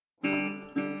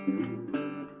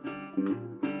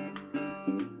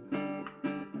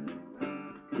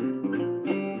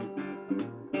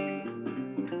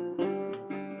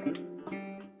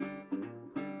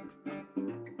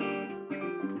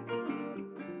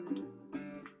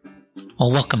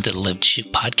Well, welcome to the Live to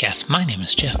Shoot podcast. My name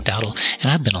is Jeff Dowdle,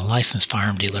 and I've been a licensed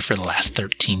firearm dealer for the last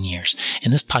 13 years. In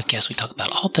this podcast, we talk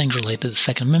about all things related to the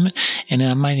Second Amendment, and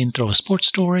then I might even throw a sports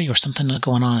story or something that's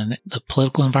going on in the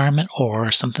political environment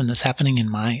or something that's happening in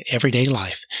my everyday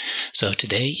life. So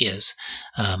today is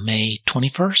May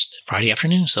 21st, Friday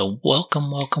afternoon. So welcome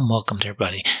to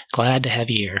everybody. Glad to have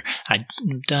you here. I've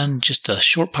done just a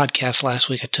short podcast last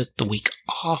week. I took the week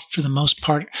off for the most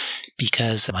part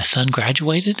because my son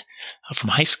graduated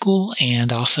from high school,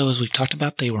 and also, as we've talked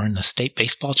about, they were in the state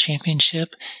baseball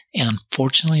championship, and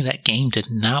unfortunately that game did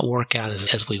not work out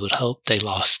as we would hope. They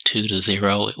lost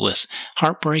 2-0. It was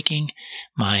heartbreaking.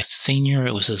 My senior,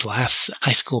 it was his last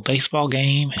high school baseball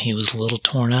game. He was a little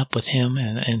torn up with him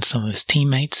and some of his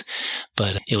teammates,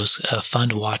 but it was fun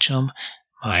to watch them.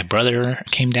 My brother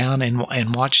came down and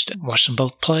watched them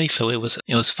both play, so it was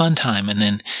a fun time. And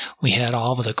then we had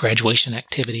all of the graduation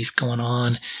activities going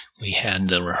on. We had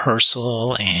the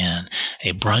rehearsal and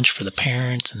a brunch for the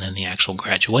parents, and then the actual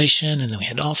graduation, and then we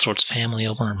had all sorts of family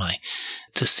over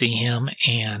to see him,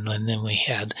 and then we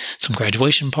had some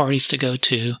graduation parties to go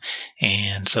to,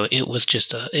 and so it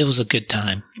was a good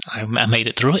time. I made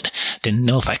it through it. Didn't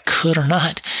know if I could or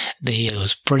not. It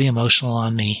was pretty emotional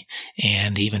on me,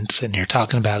 and even sitting here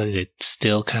talking about it, it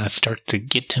still kind of starts to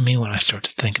get to me when I start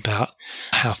to think about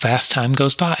how fast time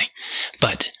goes by.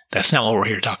 But that's not what we're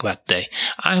here to talk about today.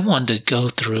 I wanted to go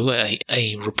through a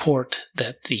report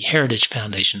that the Heritage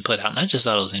Foundation put out, and I just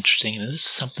thought it was interesting. And this is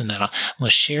something that I'm going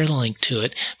to share the link to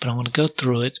it, but I want to go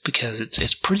through it because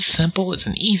it's pretty simple. It's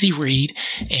an easy read,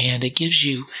 and it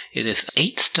is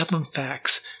 8 stubborn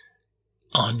facts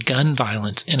on gun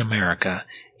violence in America.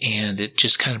 And it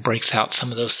just kind of breaks out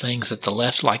some of those things that the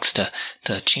left likes to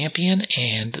champion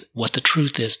and what the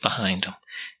truth is behind them.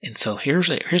 And so here's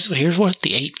what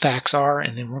the 8 facts are,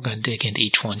 and then we're going to dig into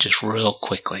each one just real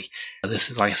quickly.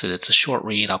 This is, like I said, it's a short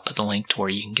read. I'll put the link to where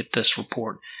you can get this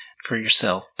report for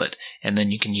yourself, and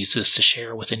then you can use this to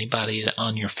share with anybody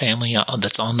on your family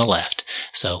that's on the left.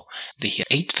 So the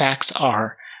 8 facts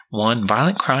are: 1,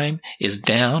 violent crime is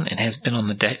down and has been on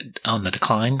the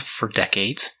decline for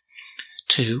decades.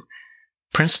 2,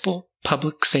 principal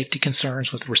public safety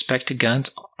concerns with respect to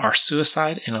guns are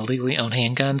suicide and illegally owned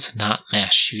handguns, not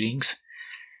mass shootings.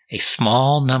 A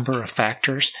small number of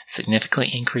factors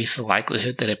significantly increase the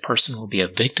likelihood that a person will be a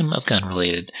victim of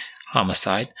gun-related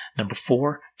homicide.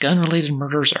 4, gun-related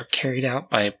murders are carried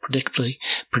out by a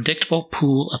predictable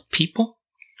pool of people.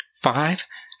 5,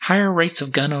 higher rates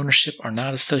of gun ownership are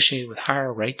not associated with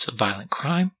higher rates of violent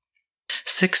crime.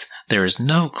 6, there is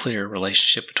no clear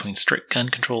relationship between strict gun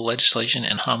control legislation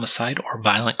and homicide or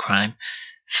violent crime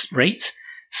rates.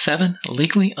 7,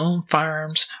 legally owned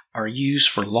firearms are used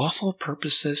for lawful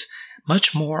purposes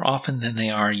much more often than they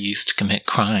are used to commit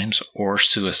crimes or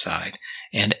suicide.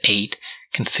 And 8,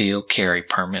 concealed carry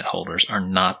permit holders are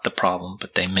not the problem,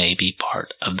 but they may be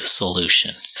part of the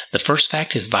solution. The first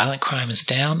fact is violent crime is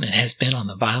down and has been on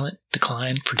the violent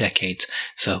decline for decades.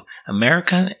 So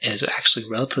America is actually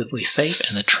relatively safe,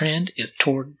 and the trend is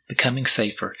toward becoming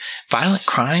safer. Violent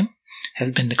crime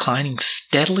has been declining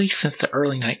steadily since the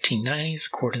early 1990s,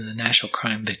 according to the National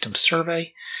Crime Victims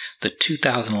Survey. The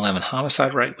 2011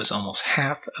 homicide rate was almost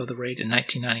half of the rate in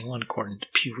 1991, according to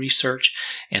Pew Research,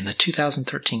 and the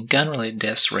 2013 gun-related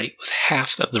deaths rate was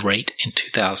half of the rate in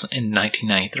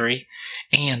 1993,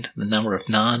 and the number of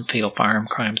non-fatal firearm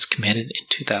crimes committed in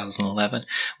 2011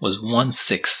 was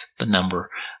 1/6 the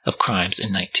number of crimes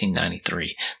in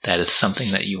 1993. That is something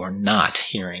that you are not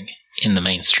hearing in the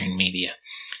mainstream media.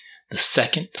 The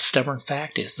second stubborn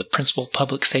fact is the principal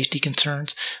public safety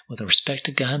concerns with respect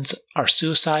to guns are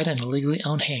suicide and illegally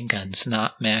owned handguns,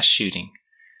 not mass shooting.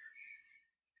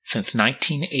 Since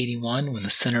 1981, when the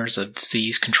Centers of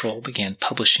Disease Control began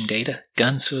publishing data,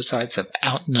 gun suicides have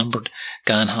outnumbered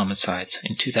gun homicides.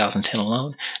 In 2010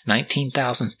 alone,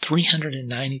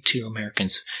 19,392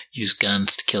 Americans used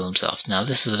guns to kill themselves. Now,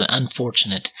 this is an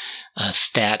unfortunate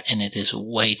stat, and it is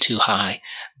way too high.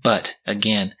 But,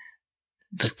 again,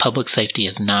 the public safety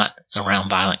is not around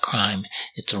violent crime.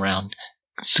 It's around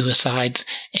suicides,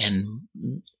 and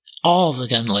all of the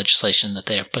gun legislation that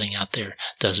they are putting out there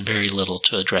does very little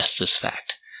to address this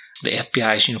fact. The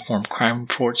FBI's Uniform Crime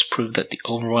Reports prove that the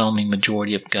overwhelming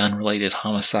majority of gun-related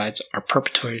homicides are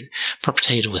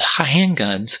perpetrated with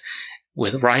handguns,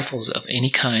 with rifles of any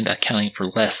kind accounting for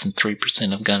less than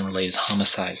 3% of gun-related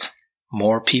homicides.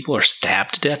 More people are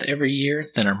stabbed to death every year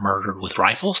than are murdered with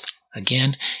rifles.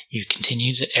 Again, you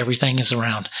continue that everything is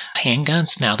around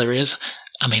handguns. Now they're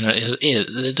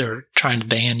trying to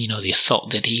ban,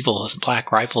 the evil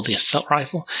black rifle, the assault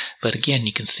rifle. But again,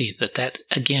 you can see that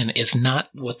again is not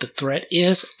what the threat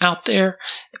is out there.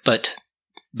 But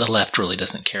the left really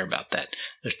doesn't care about that.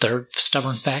 The third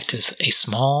stubborn fact is a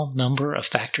small number of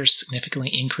factors significantly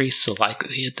increase the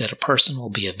likelihood that a person will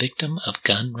be a victim of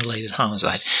gun-related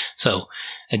homicide. So,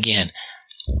 again,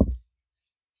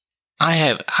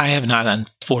 I have not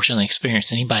unfortunately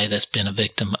experienced anybody that's been a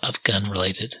victim of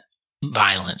gun-related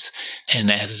violence,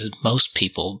 and as most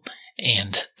people,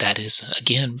 and that is,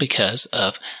 again, because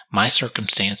of my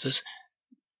circumstances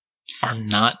are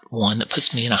not one that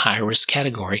puts me in a high-risk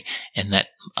category, and that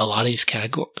a lot of these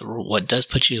categories, what does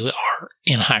put you are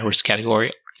in a high-risk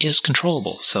category is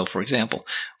controllable. So, for example,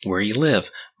 where you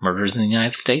live, murders in the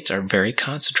United States are very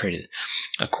concentrated.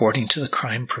 According to the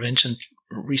Crime Prevention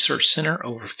Research Center,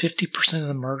 over 50% of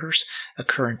the murders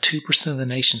occur in 2% of the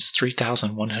nation's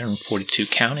 3,142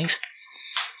 counties.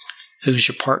 Who's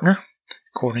your partner?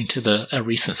 According to a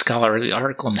recent scholarly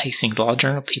article in Hastings Law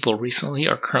Journal, people recently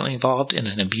or currently involved in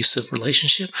an abusive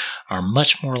relationship are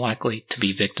much more likely to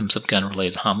be victims of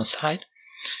gun-related homicide.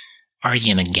 Are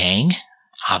you in a gang?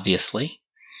 Obviously.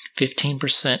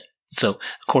 15%. So,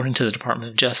 according to the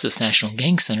Department of Justice National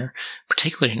Gang Center,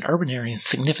 particularly in urban areas, a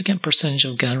significant percentage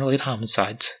of gun-related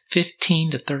homicides,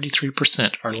 15 to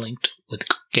 33%, are linked with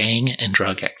gang and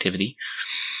drug activity.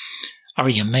 Are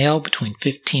you male between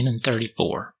 15 and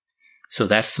 34? So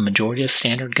that's the majority of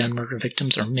standard gun murder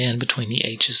victims are men between the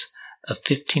ages of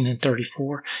 15 and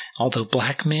 34. Although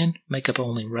black men make up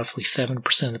only roughly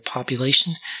 7% of the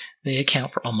population, they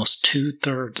account for almost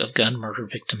 2/3 of gun murder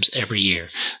victims every year.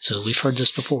 So we've heard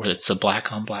this before. It's a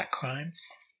black-on-black crime.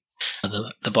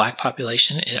 The black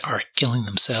population are killing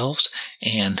themselves,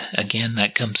 and again,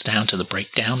 that comes down to the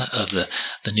breakdown of the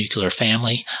nuclear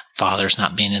family, fathers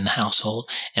not being in the household,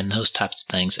 and those types of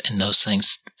things. And those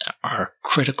things are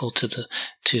critical to the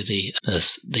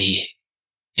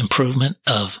improvement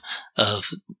of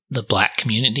the black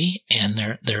community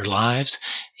and their lives.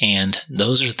 And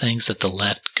those are things that the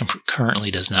left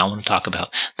currently does not want to talk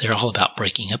about. They're all about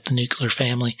breaking up the nuclear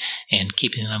family and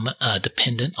keeping them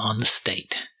dependent on the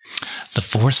state. The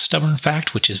fourth stubborn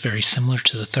fact, which is very similar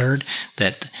to the third,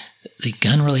 that the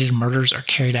gun-related murders are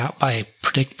carried out by a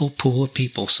predictable pool of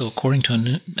people. So according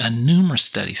to numerous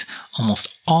studies,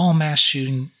 almost all mass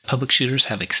public shooters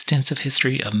have extensive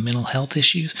history of mental health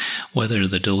issues, whether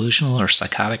they're delusional or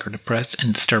psychotic or depressed,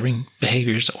 and disturbing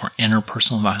behaviors or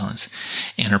interpersonal violence.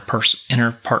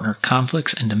 Inter-partner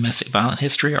conflicts and domestic violent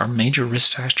history are major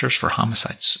risk factors for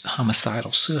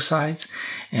homicidal suicides,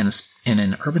 and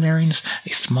in urban areas, a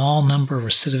small number of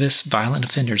recidivist violent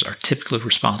offenders are typically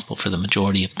responsible for the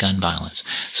majority of gun violence.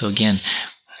 So again,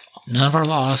 none of our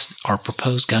laws or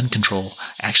proposed gun control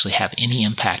actually have any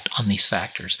impact on these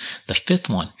factors. The fifth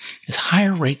one is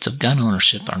higher rates of gun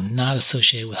ownership are not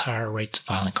associated with higher rates of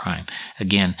violent crime.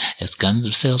 Again, as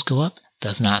gun sales go up,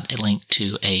 does not link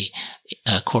to a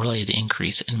correlated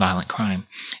increase in violent crime.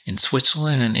 In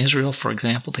Switzerland and Israel, for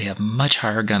example, they have much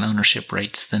higher gun ownership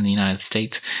rates than the United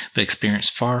States, but experience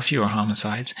far fewer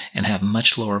homicides and have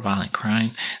much lower violent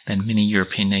crime than many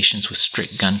European nations with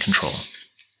strict gun control.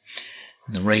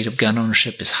 The rate of gun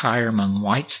ownership is higher among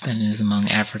whites than it is among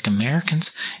African Americans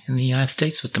in the United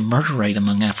States, but the murder rate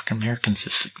among African Americans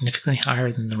is significantly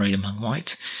higher than the rate among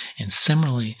whites. And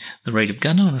similarly, the rate of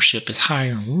gun ownership is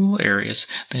higher in rural areas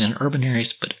than in urban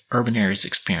areas, but urban areas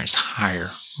experience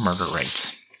higher murder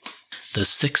rates. The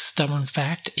sixth stubborn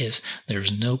fact is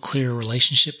there's no clear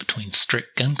relationship between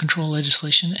strict gun control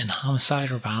legislation and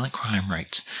homicide or violent crime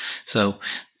rates. So,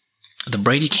 the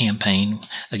Brady campaign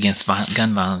against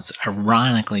gun violence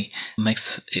ironically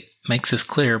makes this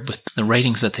clear with the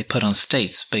ratings that they put on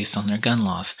states based on their gun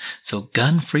laws. So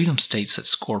gun freedom states that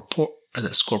score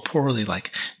poorly,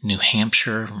 like New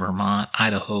Hampshire, Vermont,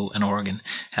 Idaho, and Oregon,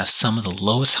 have some of the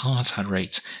lowest homicide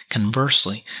rates.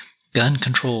 Conversely, gun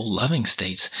control loving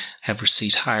states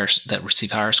receive higher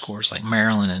scores, like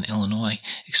Maryland and Illinois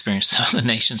experience some of the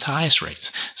nation's highest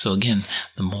rates. So again,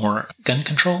 the more gun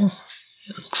control,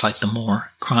 it looks like the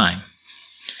more crime.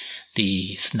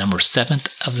 The number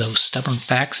 7th of those stubborn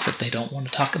facts that they don't want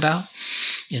to talk about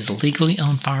is legally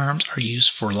owned firearms are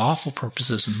used for lawful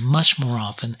purposes much more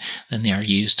often than they are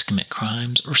used to commit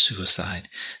crimes or suicide.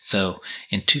 So,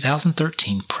 in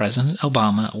 2013, President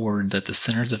Obama ordered that the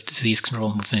Centers of Disease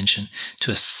Control and Prevention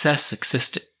to assess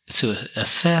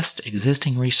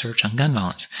existing research on gun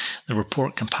violence. The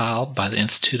report compiled by the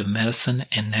Institute of Medicine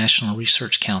and National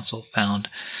Research Council found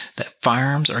that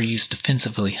firearms are used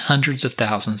defensively hundreds of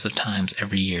thousands of times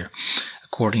every year.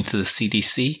 According to the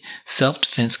CDC,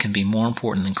 self-defense can be more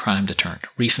important than crime deterrent.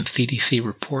 Recent CDC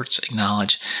reports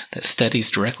acknowledge that studies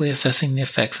directly assessing the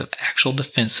effects of actual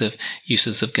defensive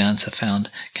uses of guns have found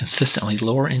consistently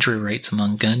lower injury rates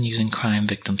among gun-using crime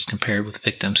victims compared with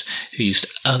victims who used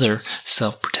other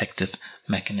self-protective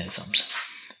mechanisms.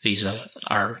 These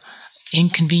are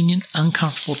inconvenient,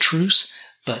 uncomfortable truths,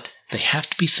 but they have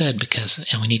to be said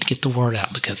and we need to get the word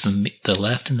out because the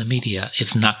left and the media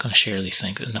is not going to share these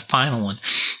things. And the final one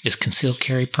is concealed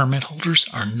carry permit holders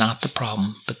are not the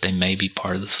problem, but they may be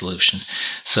part of the solution.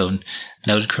 So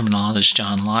noted criminologist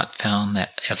John Lott found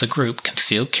that as a group,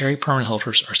 concealed carry permit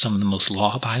holders are some of the most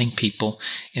law-abiding people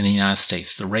in the United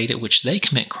States. The rate at which they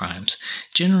commit crimes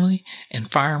generally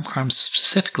and firearm crimes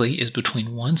specifically is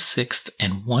between 1/6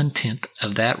 and 1/10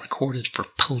 of that recorded for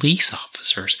police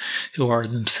officers who are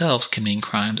themselves committing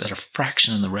crimes at a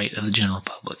fraction of the rate of the general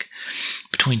public.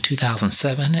 Between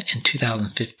 2007 and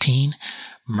 2015,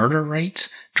 murder rates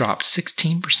dropped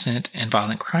 16% and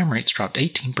violent crime rates dropped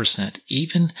 18%,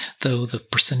 even though the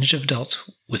percentage of adults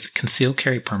with concealed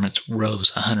carry permits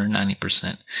rose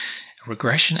 190%.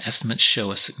 Regression estimates show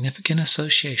a significant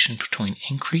association between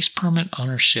increased permit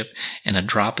ownership and a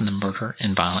drop in the murder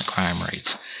and violent crime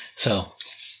rates. So,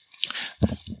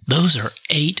 those are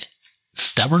 8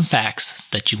 stubborn facts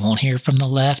that you won't hear from the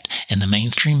left and the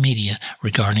mainstream media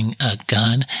regarding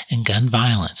gun and gun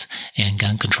violence and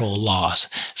gun control laws.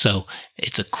 So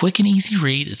it's a quick and easy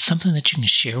read. It's something that you can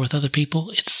share with other people.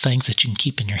 It's things that you can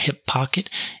keep in your hip pocket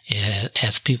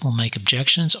as people make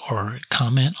objections or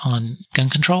comment on gun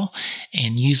control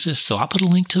and use this. So I'll put a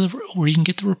link to where you can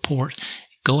get the report.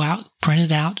 Go out, print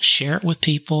it out, share it with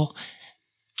people.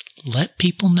 Let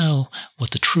people know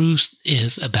what the truth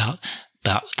is about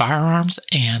firearms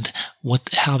and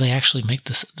how they actually make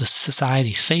the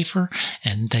society safer,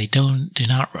 and they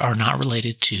are not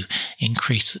related to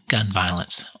increased gun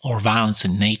violence or violence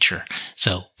in nature.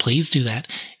 So please do that.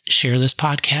 Share this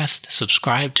podcast,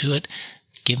 subscribe to it,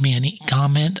 give me any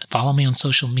comment, follow me on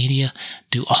social media,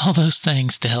 do all those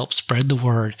things to help spread the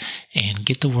word and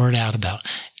get the word out about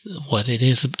what it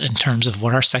is in terms of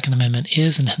what our Second Amendment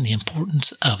is and the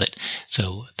importance of it.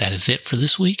 So that is it for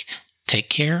this week. Take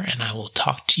care, and I will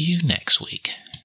talk to you next week.